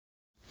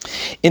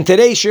In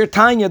today's Shir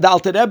Tanya, the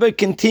Alter Rebbe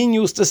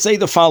continues to say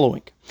the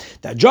following,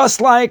 that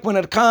just like when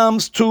it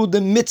comes to the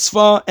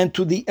mitzvah and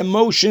to the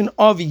emotion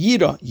of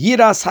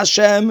Yiras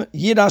Hashem,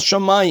 Yiras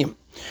Shamayim,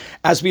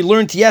 as we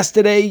learned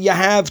yesterday, you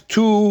have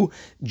two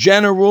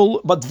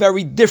general but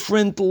very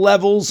different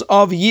levels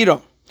of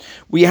Yira.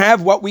 We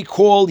have what we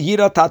call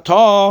Yira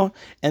Tata,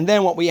 and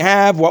then what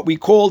we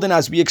called, and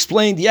as we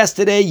explained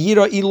yesterday,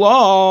 Yira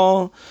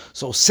Ilah.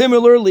 So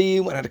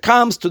similarly, when it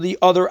comes to the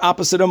other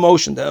opposite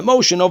emotion, the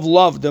emotion of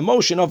love, the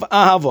emotion of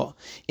Ahava,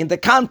 in the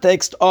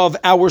context of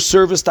our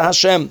service to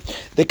Hashem,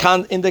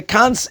 in the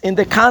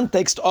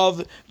context of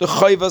the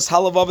Chayvas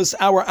Halavavas,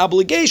 our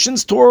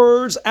obligations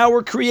towards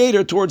our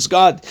Creator, towards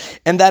God,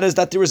 and that is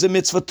that there is a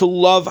mitzvah to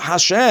love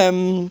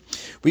Hashem.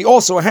 We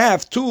also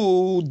have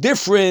two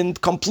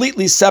different,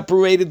 completely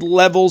separated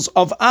levels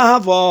of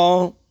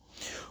Ahava.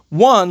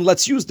 One,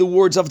 let's use the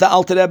words of the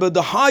Alter Rebbe,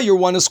 the higher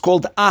one is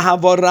called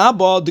Ahava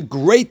Rabbah, the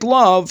great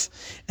love,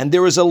 and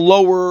there is a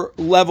lower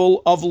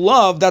level of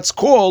love that's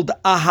called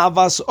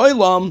Ahavas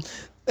Olam,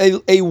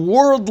 a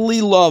worldly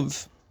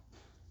love.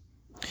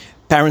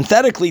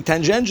 Parenthetically,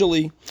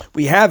 tangentially,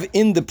 we have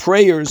in the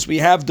prayers, we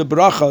have the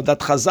bracha that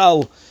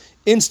Chazal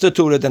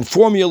instituted and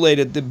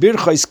formulated, the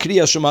Birchais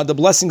Kriya Shema, the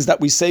blessings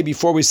that we say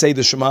before we say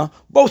the Shema,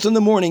 both in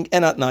the morning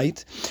and at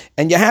night.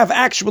 And you have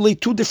actually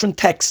two different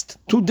texts,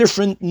 two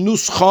different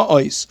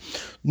nuscha'os.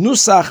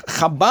 Nusach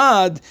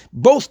Chabad,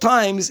 both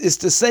times, is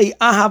to say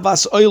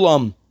Ahavas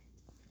Olam.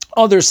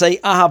 Others say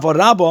Ahava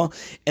Rabbah,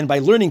 and by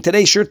learning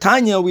today's Shir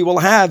Tanya, we will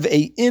have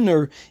an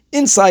inner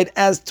insight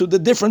as to the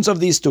difference of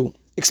these two.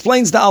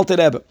 Explains the Alter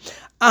Rebbe.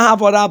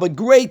 Ahava Rabbah,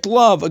 great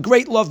love. A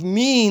great love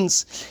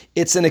means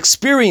it's an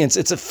experience,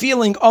 it's a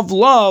feeling of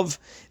love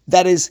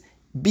that is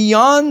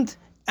beyond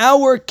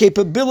our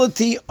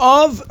capability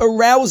of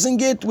arousing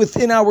it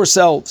within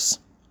ourselves.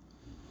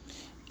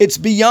 It's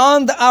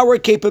beyond our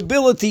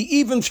capability,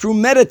 even through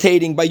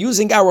meditating, by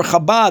using our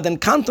Chabad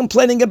and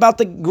contemplating about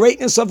the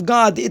greatness of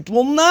God. It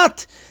will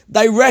not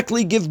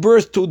directly give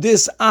birth to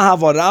this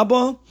Ahava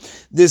Rabbah,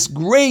 this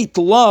great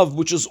love,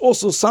 which is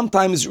also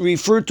sometimes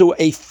referred to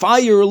a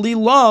fiery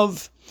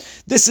love.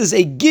 This is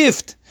a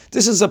gift.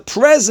 This is a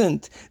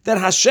present that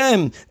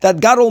Hashem,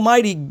 that God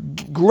Almighty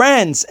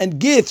grants and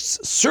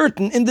gifts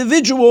certain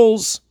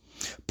individuals,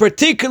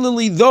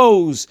 particularly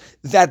those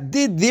that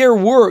did their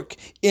work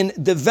in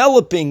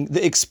developing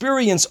the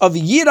experience of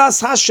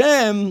Yiras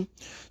Hashem.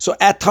 So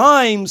at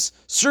times,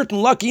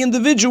 certain lucky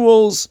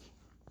individuals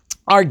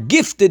are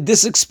gifted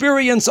this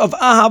experience of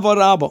Ahava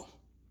Rabbah.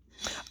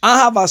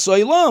 Ahavas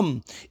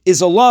Olam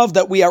is a love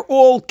that we are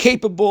all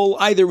capable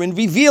either in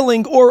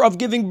revealing or of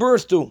giving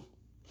birth to.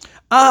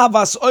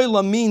 Ahavas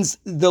Olam means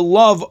the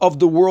love of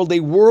the world, a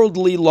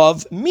worldly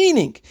love,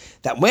 meaning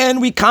that when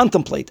we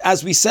contemplate,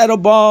 as we said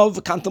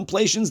above,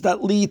 contemplations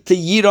that lead to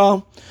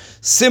Yira,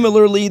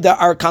 similarly there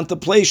are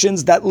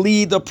contemplations that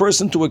lead a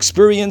person to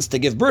experience, to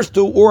give birth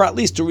to, or at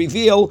least to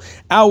reveal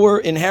our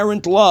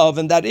inherent love,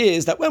 and that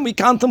is that when we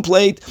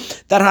contemplate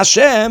that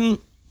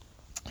Hashem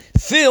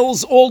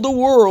fills all the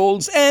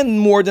worlds, and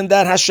more than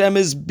that, Hashem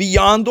is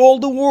beyond all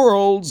the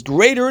worlds,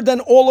 greater than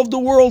all of the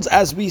worlds,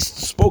 as we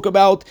spoke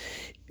about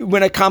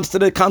when it comes to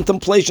the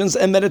contemplations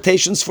and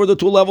meditations for the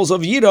two levels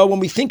of Yira. When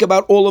we think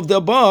about all of the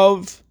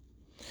above,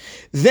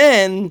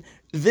 then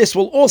this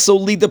will also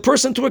lead the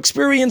person to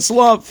experience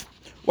love.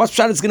 What's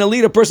pshat? It's going to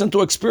lead a person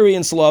to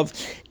experience love.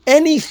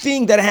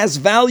 Anything that has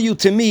value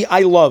to me,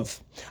 I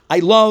love. I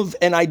love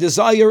and I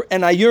desire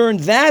and I yearn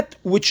that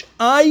which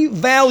I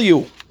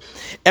value.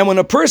 And when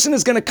a person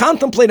is going to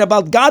contemplate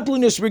about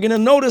godliness, we're going to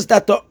notice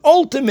that the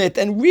ultimate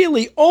and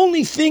really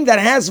only thing that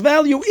has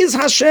value is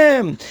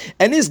Hashem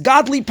and His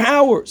godly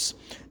powers,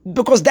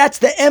 because that's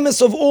the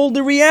emes of all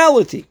the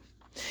reality.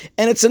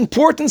 And it's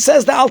important,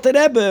 says the Alter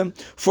Rebbe,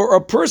 for a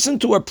person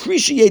to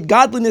appreciate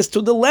godliness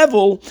to the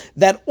level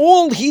that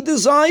all he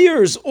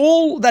desires,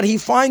 all that he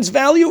finds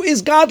value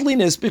is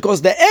godliness,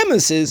 because the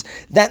emes is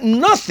that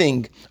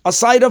nothing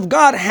aside of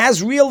God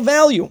has real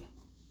value.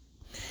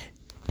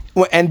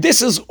 And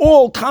this is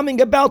all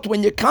coming about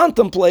when you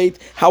contemplate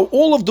how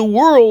all of the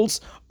worlds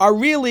are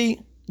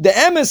really, the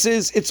emes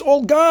is, it's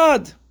all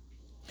God.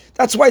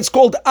 That's why it's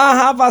called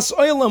Ahavas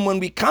Olam, when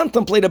we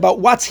contemplate about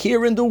what's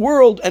here in the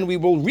world, and we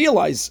will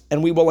realize,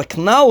 and we will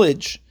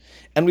acknowledge,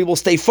 and we will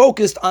stay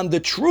focused on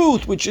the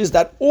truth, which is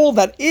that all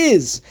that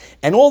is,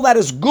 and all that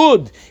is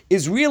good,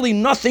 is really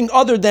nothing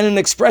other than an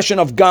expression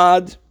of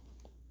God.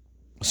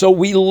 So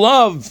we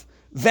love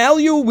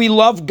value, we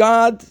love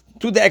God,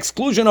 to the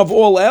exclusion of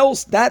all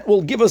else. That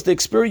will give us the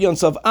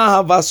experience of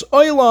Ahavas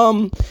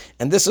Olam,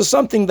 and this is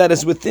something that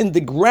is within the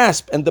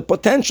grasp and the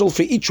potential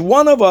for each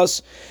one of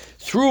us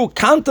through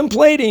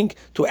contemplating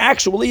to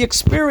actually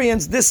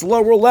experience this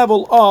lower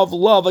level of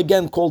love,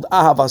 again called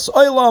Ahavas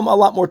Olam. A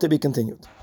lot more to be continued.